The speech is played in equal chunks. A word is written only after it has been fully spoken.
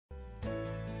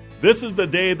This is the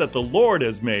day that the Lord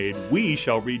has made. We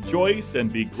shall rejoice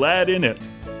and be glad in it.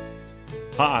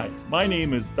 Hi, my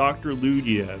name is Dr. Lou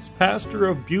Diaz, pastor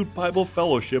of Butte Bible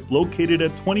Fellowship located at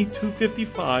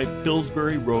 2255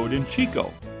 Pillsbury Road in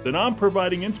Chico. And I'm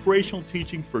providing inspirational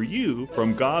teaching for you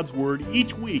from God's Word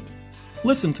each week.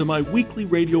 Listen to my weekly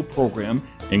radio program,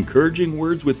 Encouraging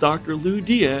Words with Dr. Lou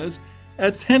Diaz,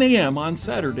 at 10 a.m. on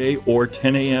Saturday or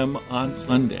 10 a.m. on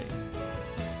Sunday.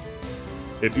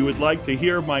 If you would like to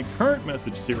hear my current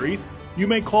message series, you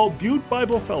may call Butte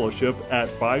Bible Fellowship at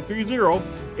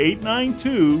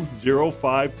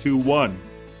 530-892-0521.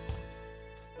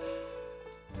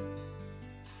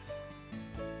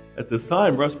 At this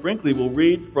time, Russ Brinkley will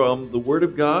read from the Word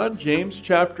of God, James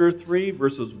chapter 3,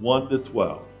 verses 1 to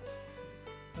 12.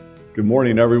 Good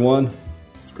morning, everyone.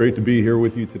 It's great to be here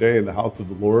with you today in the house of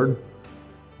the Lord.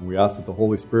 And we ask that the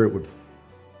Holy Spirit would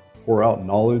pour out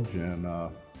knowledge and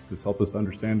just help us to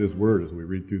understand His Word as we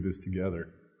read through this together.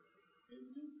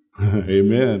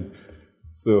 Amen.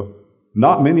 So,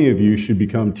 not many of you should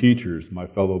become teachers, my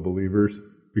fellow believers,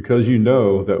 because you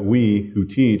know that we who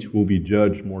teach will be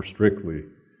judged more strictly.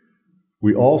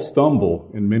 We all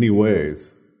stumble in many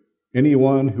ways.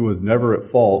 Anyone who is never at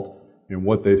fault in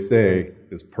what they say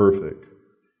is perfect,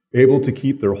 able to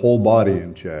keep their whole body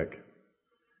in check.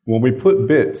 When we put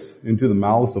bits into the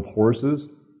mouths of horses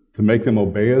to make them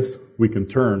obey us, we can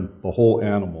turn the whole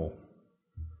animal.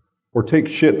 Or take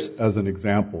ships as an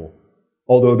example.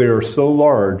 Although they are so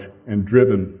large and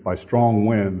driven by strong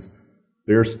winds,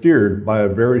 they are steered by a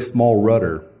very small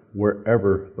rudder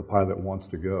wherever the pilot wants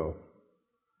to go.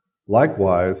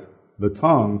 Likewise, the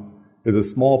tongue is a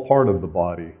small part of the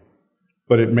body,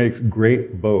 but it makes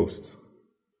great boasts.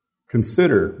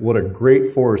 Consider what a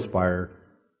great forest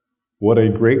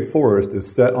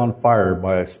is set on fire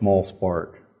by a small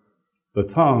spark. The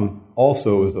tongue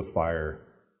also is a fire,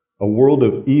 a world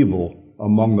of evil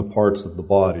among the parts of the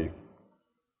body.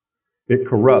 It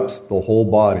corrupts the whole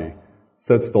body,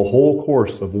 sets the whole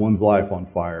course of one's life on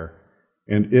fire,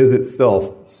 and is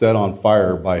itself set on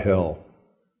fire by hell.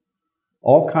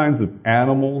 All kinds of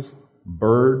animals,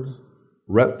 birds,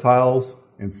 reptiles,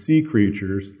 and sea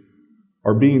creatures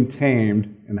are being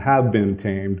tamed and have been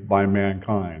tamed by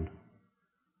mankind.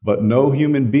 But no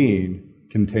human being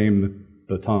can tame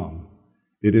the tongue.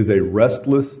 It is a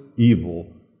restless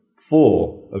evil,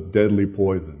 full of deadly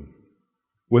poison.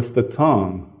 With the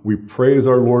tongue, we praise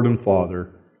our Lord and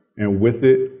Father, and with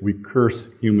it we curse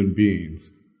human beings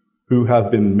who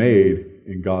have been made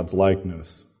in God's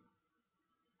likeness.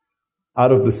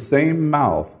 Out of the same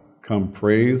mouth come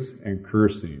praise and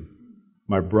cursing.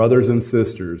 My brothers and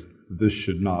sisters, this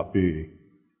should not be.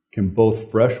 Can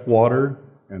both fresh water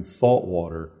and salt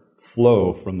water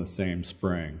flow from the same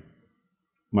spring?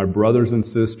 My brothers and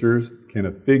sisters, can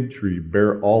a fig tree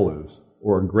bear olives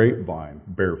or a grapevine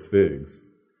bear figs?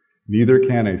 Neither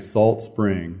can a salt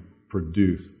spring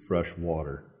produce fresh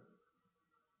water.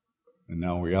 And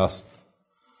now we ask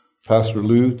Pastor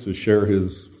Lou to share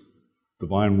his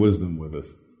divine wisdom with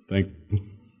us. Thank you.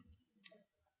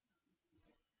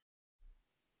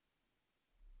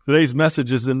 Today's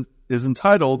message is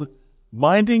entitled,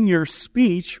 Minding Your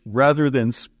Speech Rather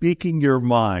Than Speaking Your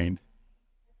Mind.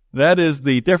 That is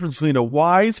the difference between a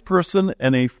wise person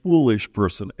and a foolish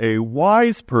person. A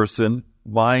wise person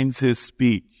minds his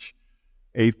speech.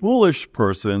 A foolish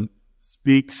person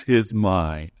speaks his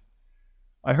mind.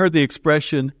 I heard the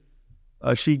expression,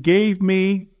 she gave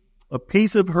me a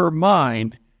piece of her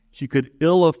mind she could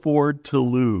ill afford to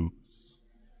lose.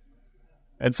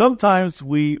 And sometimes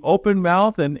we open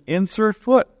mouth and insert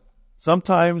foot.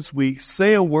 Sometimes we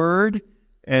say a word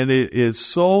and it is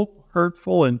so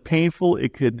hurtful and painful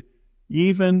it could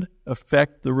even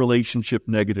affect the relationship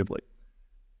negatively.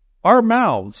 Our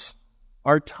mouths,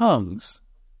 our tongues,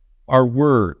 our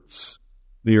words,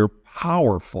 they are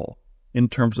powerful in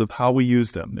terms of how we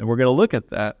use them. And we're going to look at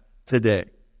that today.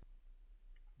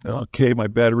 Okay, my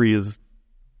battery is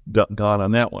gone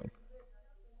on that one.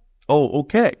 Oh,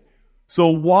 okay. So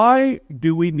why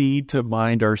do we need to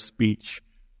mind our speech?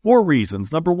 4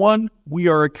 reasons. Number 1, we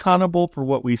are accountable for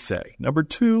what we say. Number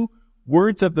 2,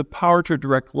 words have the power to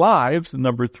direct lives. And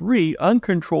number 3,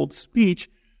 uncontrolled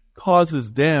speech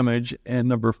causes damage. And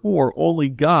number 4, only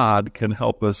God can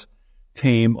help us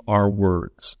tame our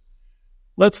words.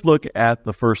 Let's look at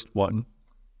the first one.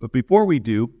 But before we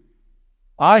do,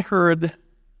 I heard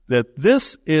that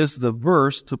this is the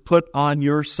verse to put on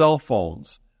your cell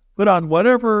phones. Put on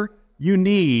whatever you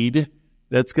need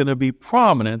that's going to be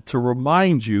prominent to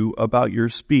remind you about your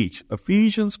speech.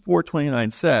 Ephesians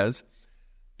 4:29 says,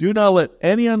 do not let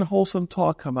any unwholesome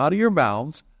talk come out of your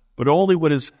mouths, but only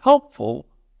what is helpful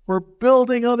for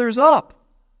building others up.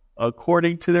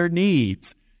 according to their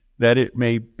needs, that it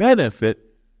may benefit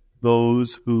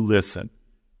those who listen.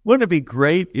 Wouldn't it be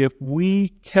great if we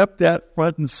kept that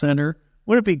front and center?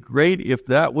 Wouldn't it be great if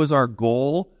that was our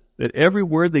goal, that every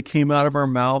word that came out of our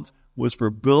mouths was for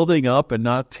building up and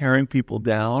not tearing people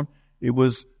down? It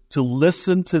was to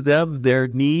listen to them, their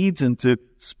needs, and to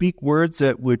speak words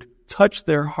that would touch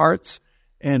their hearts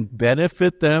and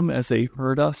benefit them as they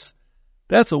heard us.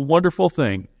 That's a wonderful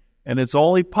thing. And it's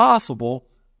only possible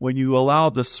when you allow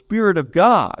the Spirit of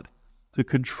God to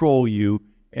control you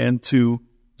and to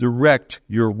direct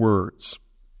your words.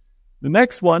 The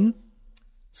next one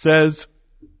says,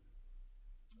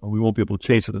 we won't be able to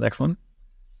change to the next one.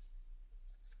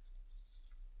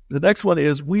 The next one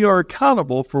is, we are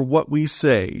accountable for what we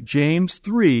say. James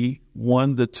 3,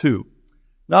 1-2.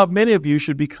 Not many of you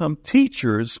should become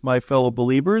teachers, my fellow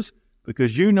believers,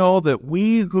 because you know that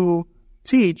we who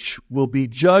teach will be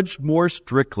judged more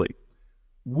strictly.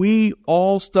 We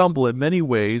all stumble in many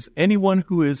ways. Anyone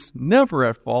who is never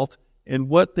at fault in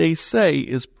what they say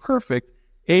is perfect,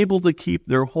 able to keep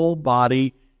their whole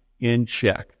body in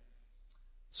check.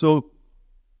 So,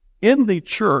 in the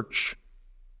church,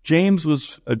 James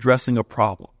was addressing a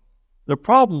problem. The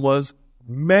problem was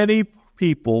many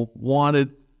people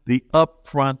wanted the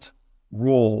upfront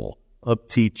role of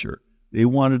teacher. They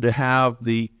wanted to have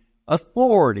the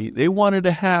authority. They wanted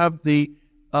to have the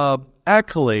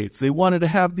accolades. They wanted to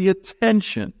have the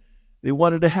attention. They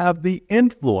wanted to have the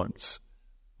influence.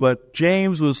 But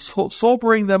James was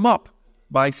sobering them up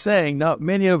by saying, not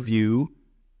many of you,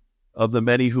 of the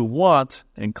many who want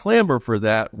and clamor for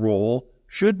that role,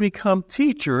 should become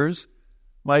teachers,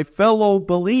 my fellow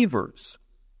believers,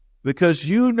 because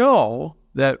you know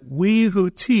that we who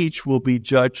teach will be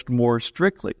judged more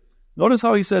strictly. Notice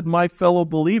how he said, my fellow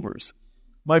believers.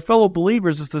 My fellow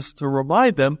believers is this to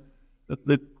remind them that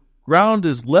the ground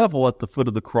is level at the foot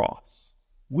of the cross.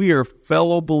 We are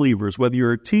fellow believers. Whether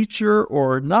you're a teacher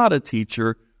or not a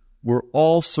teacher, we're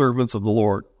all servants of the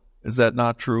Lord. Is that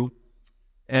not true?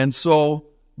 And so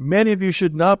many of you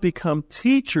should not become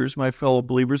teachers, my fellow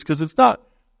believers, because it's not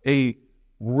a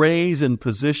raise in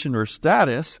position or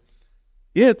status.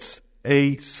 It's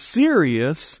a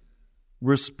serious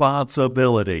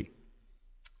responsibility.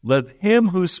 Let him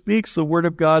who speaks the word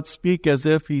of God speak as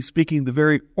if he's speaking the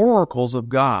very oracles of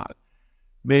God.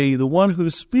 May the one who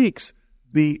speaks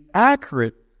be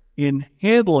accurate in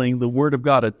handling the word of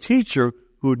God, a teacher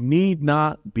who need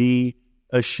not be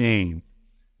ashamed.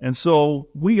 And so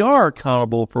we are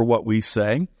accountable for what we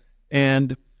say,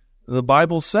 and the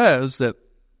Bible says that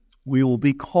we will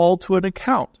be called to an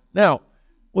account. Now,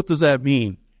 what does that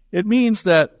mean? It means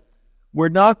that we're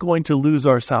not going to lose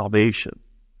our salvation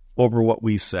over what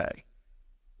we say,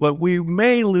 but we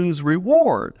may lose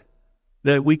reward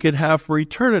that we could have for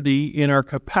eternity in our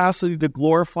capacity to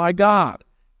glorify God.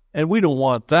 And we don't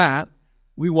want that.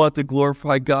 We want to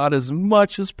glorify God as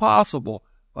much as possible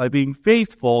by being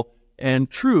faithful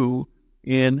and true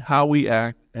in how we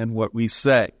act and what we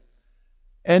say.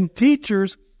 And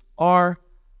teachers are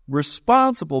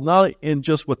responsible not in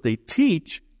just what they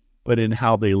teach, but in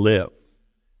how they live.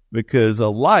 Because a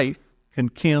life can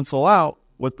cancel out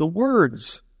what the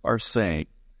words are saying.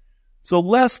 So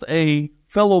lest a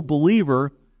fellow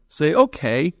believer say,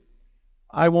 okay,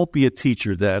 I won't be a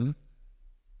teacher then.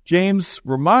 James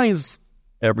reminds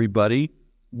everybody,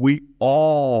 we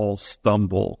all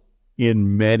stumble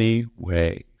in many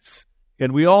ways.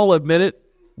 And we all admit it.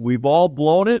 We've all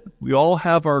blown it. We all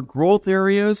have our growth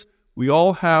areas. We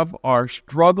all have our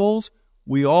struggles.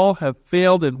 We all have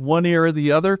failed in one area or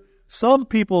the other. Some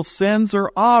people's sins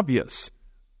are obvious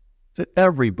to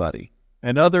everybody,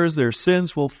 and others, their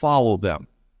sins will follow them.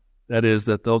 That is,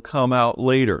 that they'll come out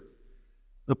later.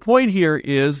 The point here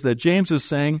is that James is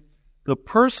saying the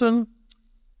person,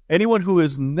 anyone who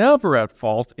is never at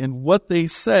fault in what they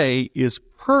say is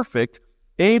perfect,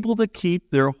 able to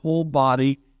keep their whole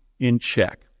body in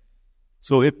check.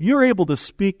 So if you're able to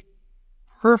speak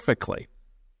perfectly,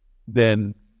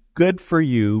 then good for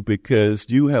you, because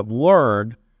you have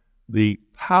learned the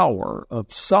power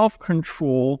of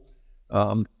self-control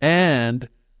and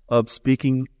of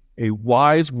speaking a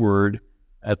wise word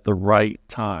at the right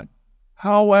time.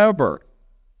 However,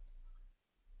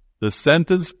 the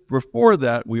sentence before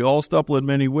that, we all stumble in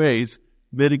many ways,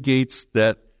 mitigates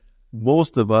that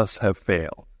most of us have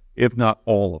failed, if not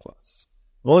all of us.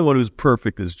 The only one who's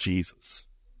perfect is Jesus.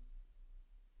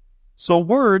 So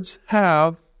words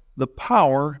have the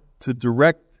power to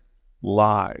direct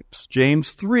lives.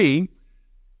 James 3,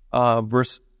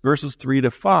 verses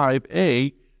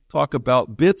 3-5a, talk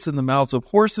about bits in the mouths of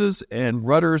horses and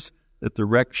rudders that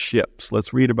direct ships.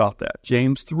 Let's read about that.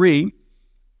 James 3,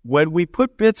 When we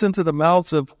put bits into the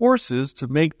mouths of horses to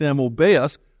make them obey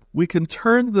us, we can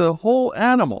turn the whole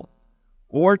animal.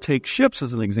 Or take ships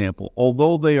as an example.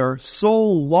 Although they are so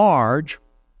large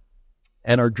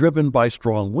and are driven by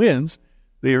strong winds,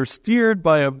 they are steered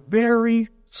by a very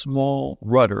small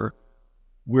rudder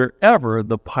wherever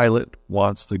the pilot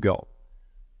wants to go.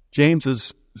 James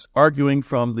is arguing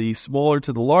from the smaller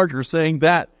to the larger, saying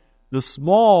that the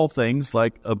small things,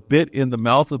 like a bit in the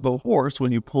mouth of a horse,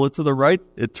 when you pull it to the right,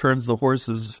 it turns the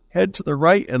horse's head to the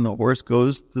right, and the horse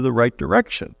goes to the right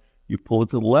direction. You pull it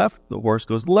to the left, the horse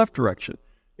goes the left direction.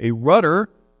 A rudder,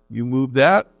 you move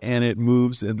that, and it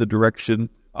moves in the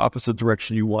opposite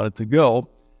direction you want it to go,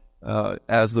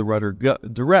 as the rudder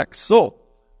directs. So,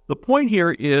 the point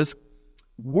here is,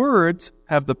 words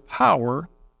have the power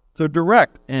to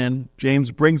direct, and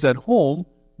James brings that home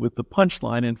with the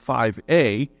punchline in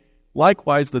 5a.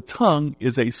 Likewise, the tongue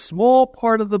is a small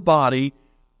part of the body,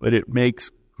 but it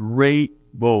makes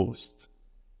great boast.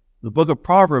 The book of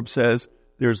Proverbs says,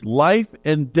 there's life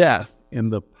and death in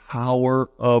the power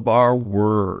of our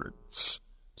words.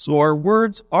 So our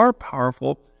words are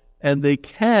powerful, and they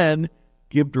can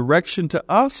give direction to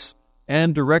us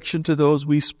and direction to those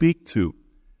we speak to.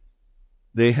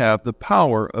 They have the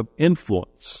power of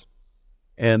influence,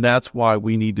 and that's why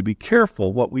we need to be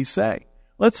careful what we say.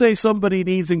 Let's say somebody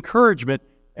needs encouragement,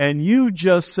 and you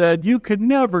just said, you could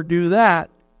never do that.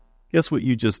 Guess what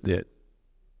you just did?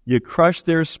 You crushed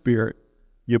their spirit.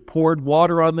 You poured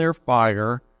water on their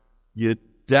fire. You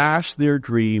dashed their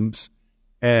dreams,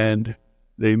 and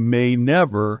they may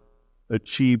never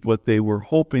achieve what they were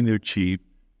hoping to achieve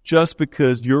just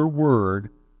because your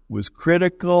word was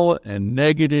critical and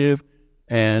negative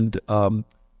and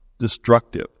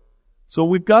destructive. So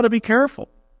we've got to be careful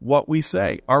what we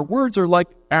say. Our words are like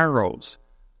arrows.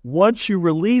 Once you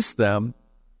release them,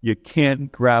 you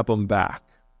can't grab them back.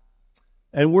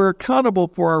 And we're accountable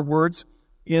for our words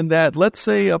in that, let's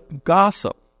say a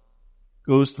gossip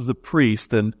goes to the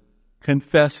priest and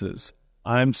confesses,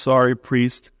 I'm sorry,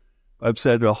 priest, I've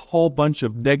said a whole bunch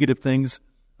of negative things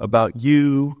about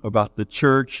you, about the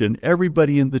church, and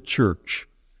everybody in the church.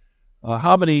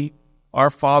 How many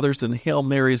Our Fathers and Hail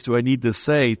Marys do I need to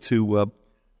say to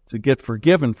get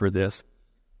forgiven for this?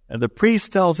 And the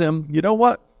priest tells him, you know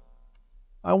what?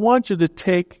 I want you to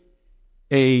take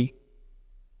a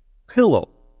pillow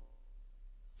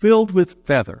filled with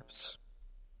feathers,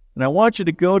 and I want you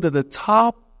to go to the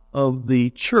top of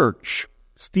the church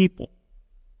steeple,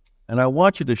 and I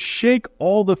want you to shake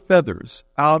all the feathers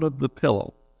out of the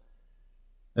pillow,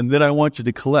 and then I want you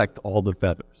to collect all the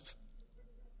feathers.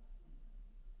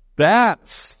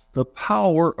 That's the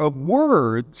power of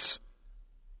words,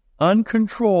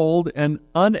 uncontrolled and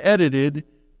unedited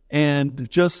and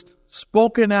just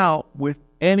spoken out with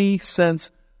any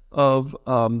sense of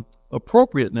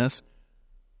appropriateness.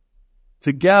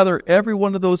 To gather every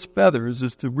one of those feathers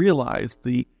is to realize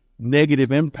the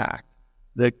negative impact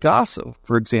that gossip,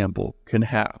 for example, can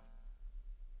have.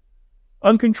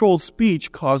 Uncontrolled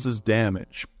speech causes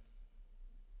damage.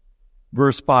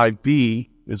 Verse 5b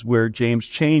is where James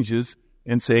changes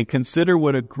and saying, consider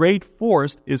what a great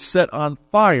forest is set on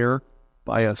fire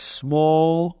by a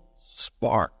small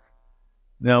spark.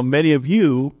 Now, many of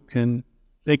you can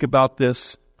think about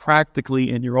this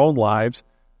practically in your own lives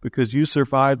because you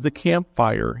survived the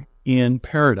campfire in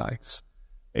paradise.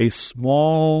 A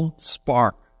small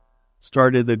spark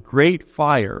started the great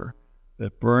fire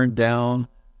that burned down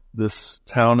this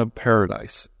town of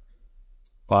paradise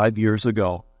 5 years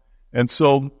ago. And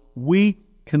so we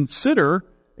consider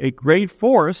a great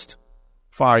forest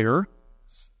fire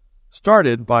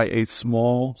started by a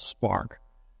small spark.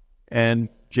 And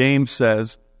James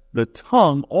says the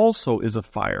tongue also is a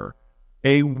fire,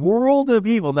 a world of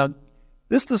evil. Now,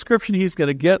 this description he's going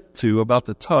to get to about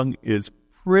the tongue is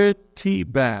pretty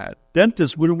bad.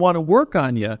 Dentists wouldn't want to work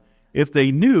on you if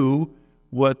they knew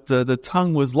what the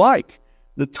tongue was like.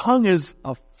 The tongue is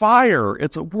a fire.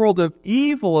 It's a world of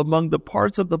evil among the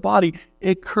parts of the body.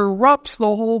 It corrupts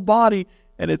the whole body,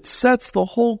 and it sets the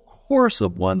whole course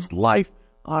of one's life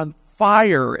on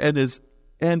fire and is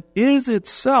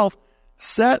itself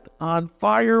set on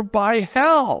fire by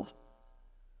hell.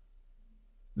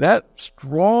 That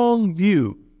strong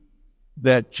view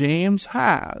that James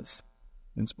has,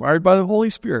 inspired by the Holy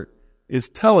Spirit, is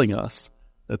telling us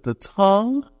that the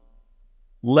tongue,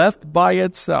 left by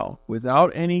itself,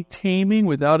 without any taming,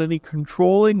 without any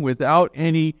controlling, without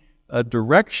any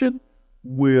direction,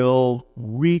 will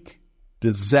wreak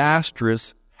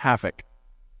disastrous havoc.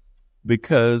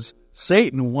 Because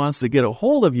Satan wants to get a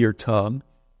hold of your tongue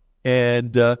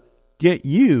and get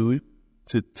you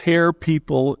to tear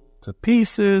people to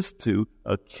pieces, to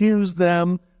accuse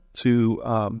them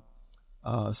to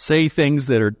say things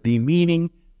that are demeaning,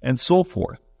 and so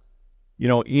forth.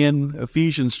 In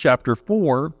Ephesians chapter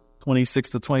 4, 26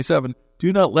 to 27,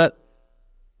 do not let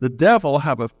the devil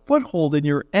have a foothold in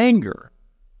your anger.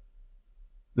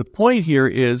 The point here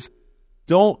is,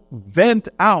 don't vent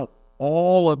out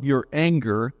all of your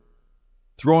anger,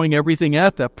 throwing everything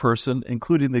at that person,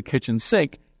 including the kitchen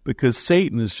sink, because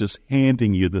Satan is just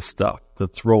handing you the stuff to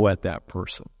throw at that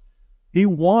person. He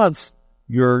wants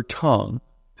your tongue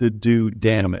to do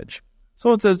damage.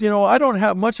 Someone says, I don't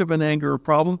have much of an anger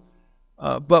problem,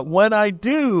 but when I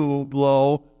do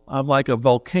blow, I'm like a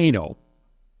volcano.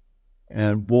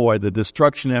 And boy, the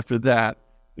destruction after that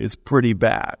is pretty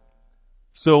bad.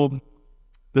 So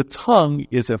the tongue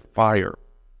is a fire.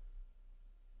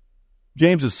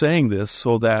 James is saying this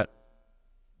so that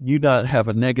you not have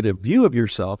a negative view of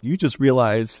yourself. You just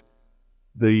realize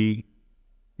the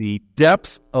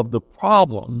depth of the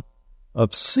problem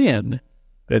of sin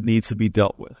that needs to be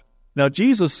dealt with. Now,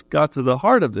 Jesus got to the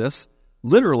heart of this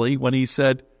literally when he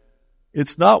said,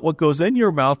 it's not what goes in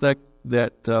your mouth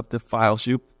that defiles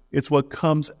you. It's what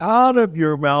comes out of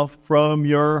your mouth from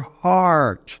your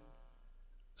heart.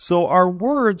 So our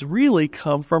words really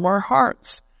come from our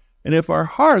hearts. And if our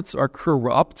hearts are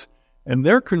corrupt and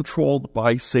they're controlled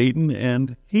by Satan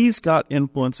and he's got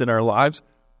influence in our lives,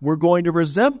 we're going to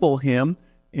resemble him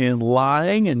in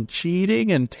lying and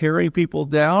cheating and tearing people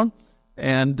down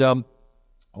and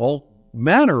all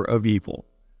manner of evil.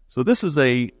 So this is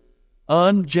a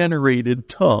ungenerated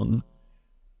tongue,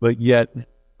 but yet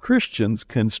Christians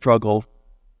can struggle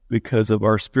because of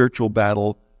our spiritual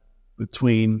battle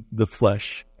between the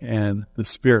flesh and the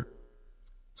spirit.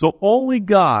 So only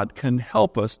God can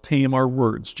help us tame our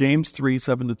words. James 3,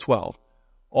 7 to 12.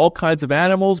 All kinds of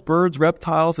animals, birds,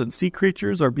 reptiles, and sea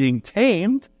creatures are being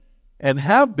tamed and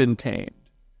have been tamed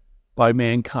by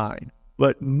mankind.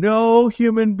 But no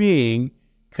human being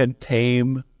can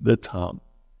tame the tongue.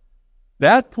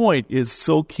 That point is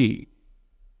so key.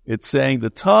 It's saying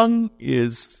the tongue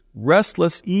is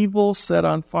restless evil set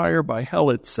on fire by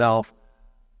hell itself.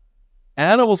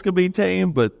 Animals can be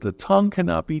tamed, but the tongue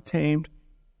cannot be tamed.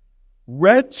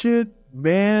 Wretched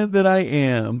man that I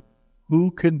am,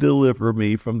 who can deliver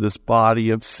me from this body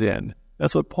of sin?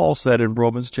 That's what Paul said in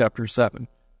Romans chapter 7.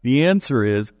 The answer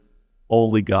is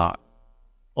only God.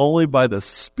 Only by the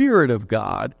Spirit of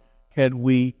God can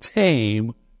we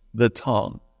tame the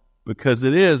tongue, because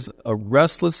it is a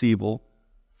restless evil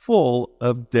full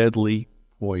of deadly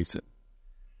poison.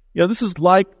 This is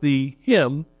like the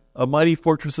hymn, A Mighty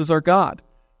Fortress is Our God.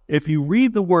 If you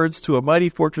read the words to A Mighty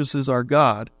Fortress is Our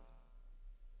God,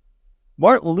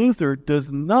 Martin Luther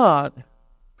does not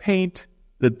paint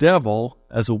the devil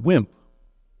as a wimp.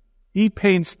 He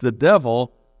paints the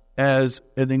devil as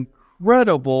an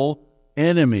incredible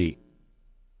enemy,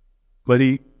 but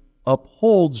he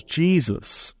upholds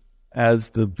Jesus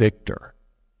as the victor.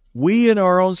 We in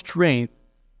our own strength,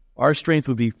 our strength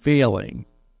would be failing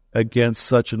against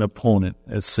such an opponent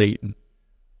as Satan.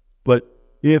 But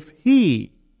if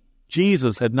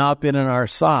Jesus, had not been on our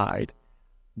side,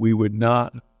 we would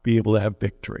not be able to have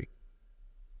victory.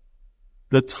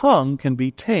 The tongue can be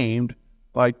tamed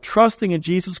by trusting in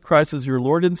Jesus Christ as your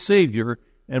Lord and Savior,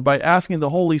 and by asking the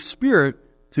Holy Spirit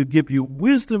to give you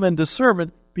wisdom and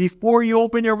discernment before you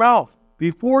open your mouth,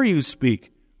 before you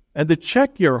speak, and to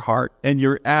check your heart and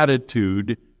your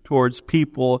attitude towards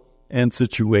people and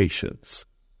situations.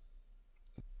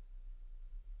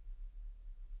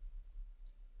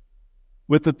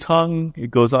 With the tongue,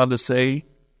 it goes on to say,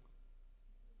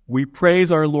 we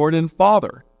praise our Lord and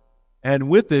Father, and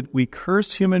with it we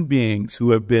curse human beings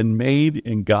who have been made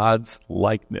in God's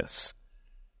likeness.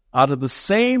 Out of the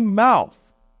same mouth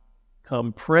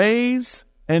come praise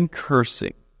and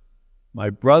cursing. My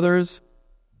brothers,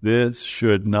 this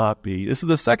should not be. This is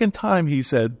the second time he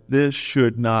said, this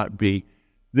should not be.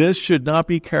 This should not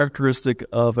be characteristic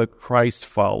of a Christ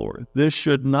follower. This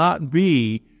should not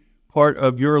be part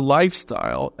of your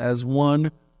lifestyle as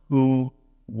one who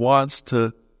wants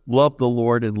to love the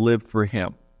Lord and live for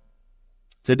Him.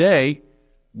 Today,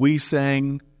 we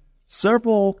sang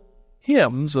several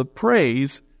hymns of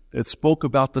praise that spoke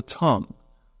about the tongue.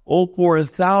 Oh, for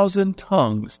 1,000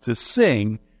 tongues to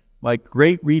sing my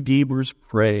great Redeemer's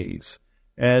praise.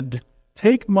 And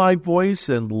take my voice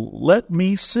and let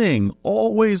me sing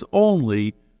always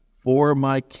only for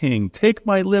my King. Take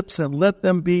my lips and let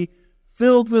them be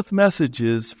filled with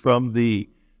messages from Thee.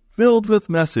 Filled with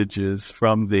messages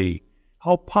from Thee.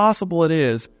 How possible it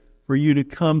is for you to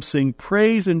come sing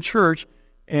praise in church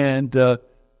and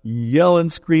yell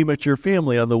and scream at your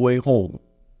family on the way home.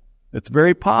 It's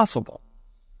very possible.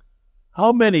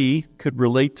 How many could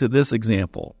relate to this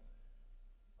example?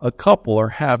 a couple are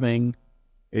having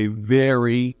a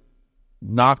very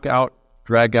knockout,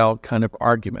 drag-out kind of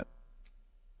argument.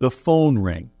 The phone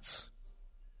rings.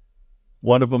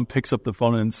 One of them picks up the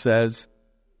phone and says,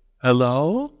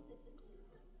 "Hello?"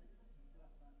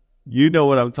 You know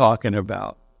what I'm talking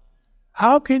about.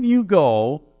 How can you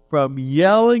go from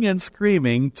yelling and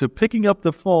screaming to picking up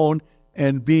the phone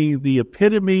and being the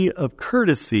epitome of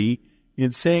courtesy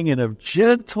in saying in a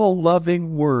gentle,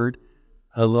 loving word,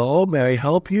 "Hello, may I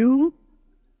help you?"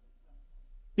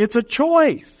 It's a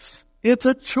choice. It's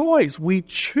a choice. We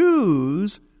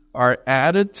choose our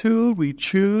attitude. We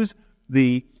choose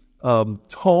the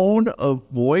tone of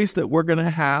voice that we're going to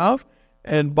have.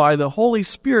 And by the Holy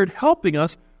Spirit helping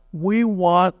us, we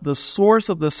want the source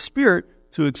of the Spirit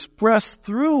to express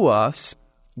through us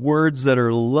words that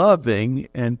are loving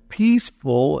and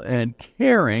peaceful and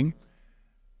caring.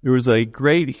 There was a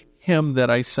great hymn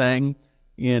that I sang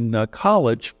in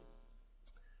college.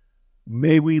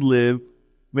 May we live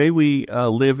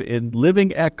in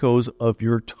living echoes of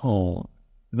your tone.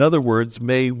 In other words,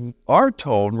 may our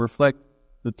tone reflect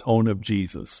the tone of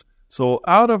Jesus. So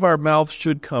out of our mouth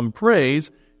should come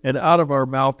praise, and out of our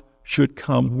mouth should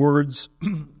come words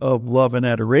of love and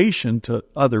adoration to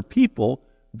other people,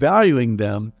 valuing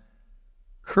them.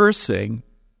 Cursing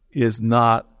is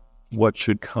not what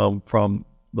should come from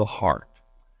the heart.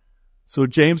 So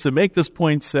James, to make this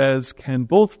point, says, can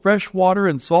both fresh water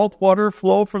and salt water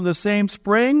flow from the same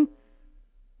spring?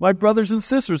 My brothers and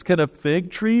sisters, can a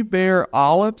fig tree bear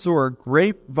olives or a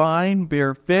grapevine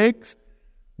bear figs?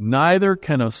 Neither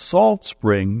can a salt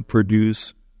spring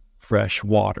produce fresh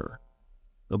water.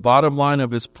 The bottom line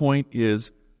of his point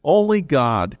is only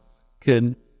God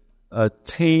can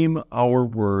tame our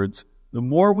words. The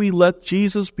more we let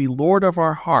Jesus be Lord of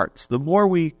our hearts, the more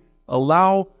we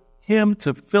allow Him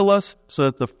to fill us so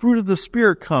that the fruit of the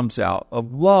Spirit comes out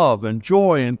of love and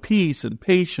joy and peace and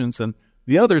patience and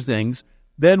the other things,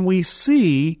 then we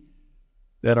see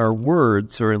that our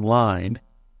words are in line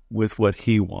with what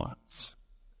He wants.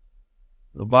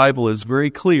 The Bible is very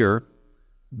clear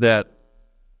that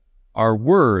our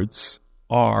words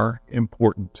are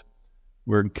important.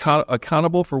 We're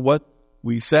accountable for what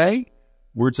we say.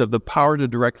 Words have the power to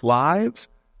direct lives.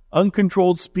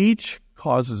 Uncontrolled speech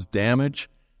causes damage,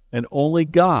 and only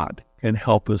God can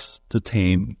help us to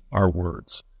tame our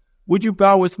words. Would you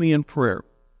bow with me in prayer?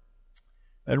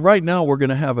 And right now we're going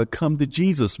to have a Come to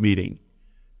Jesus meeting.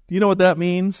 Do you know what that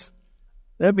means?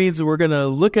 That means that we're going to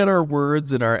look at our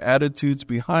words and our attitudes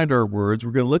behind our words.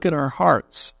 We're going to look at our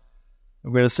hearts.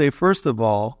 I'm going to say, first of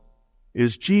all,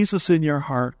 is Jesus in your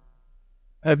heart?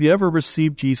 Have you ever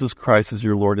received Jesus Christ as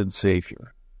your Lord and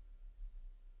Savior?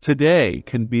 Today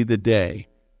can be the day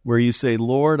where you say,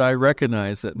 Lord, I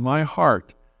recognize that my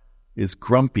heart is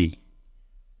grumpy.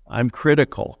 I'm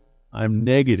critical. I'm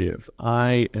negative.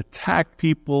 I attack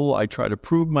people. I try to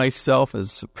prove myself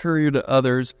as superior to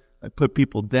others. I put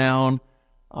people down.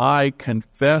 I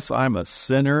confess I'm a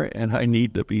sinner and I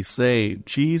need to be saved.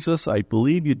 Jesus, I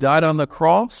believe you died on the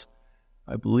cross.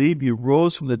 I believe you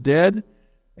rose from the dead,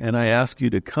 and I ask you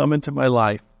to come into my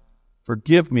life,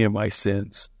 forgive me of my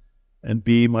sins, and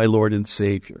be my Lord and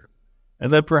Savior. And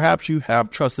then perhaps you have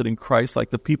trusted in Christ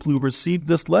like the people who received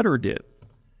this letter did,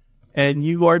 and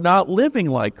you are not living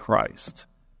like Christ.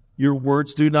 Your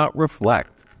words do not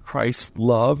reflect Christ's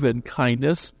love and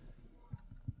kindness,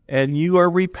 and you are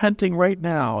repenting right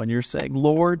now, and you're saying,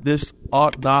 Lord, this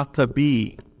ought not to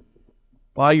be.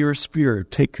 By your Spirit,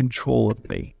 take control of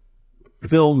me.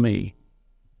 Fill me.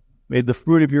 May the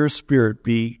fruit of your Spirit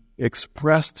be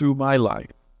expressed through my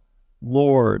life.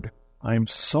 Lord, I'm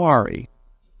sorry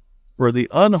for the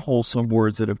unwholesome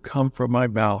words that have come from my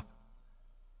mouth.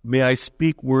 May I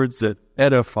speak words that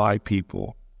edify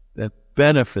people, that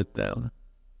benefit them.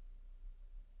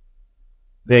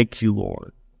 Thank you,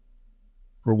 Lord,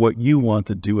 for what you want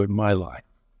to do in my life.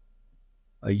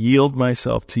 I yield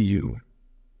myself to you.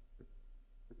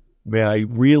 May I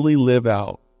really live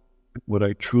out what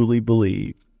I truly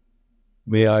believe.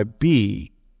 May I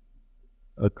be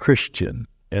a Christian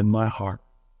in my heart.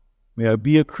 May I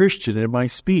be a Christian in my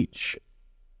speech.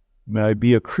 May I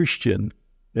be a Christian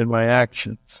in my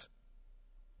actions.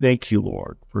 Thank you,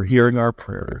 Lord, for hearing our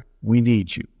prayer. We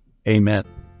need you. Amen.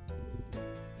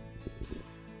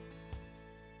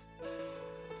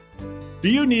 Do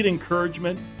you need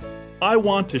encouragement? I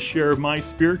want to share my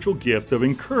spiritual gift of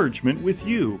encouragement with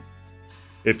you.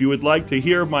 If you would like to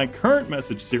hear my current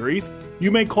message series, you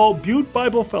may call Butte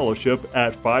Bible Fellowship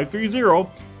at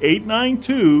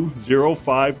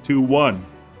 530-892-0521.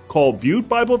 Call Butte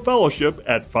Bible Fellowship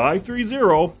at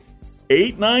 530-892-0521.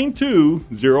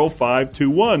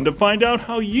 892-0521 to find out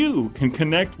how you can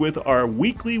connect with our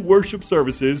weekly worship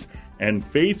services and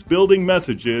faith-building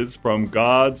messages from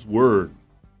God's Word.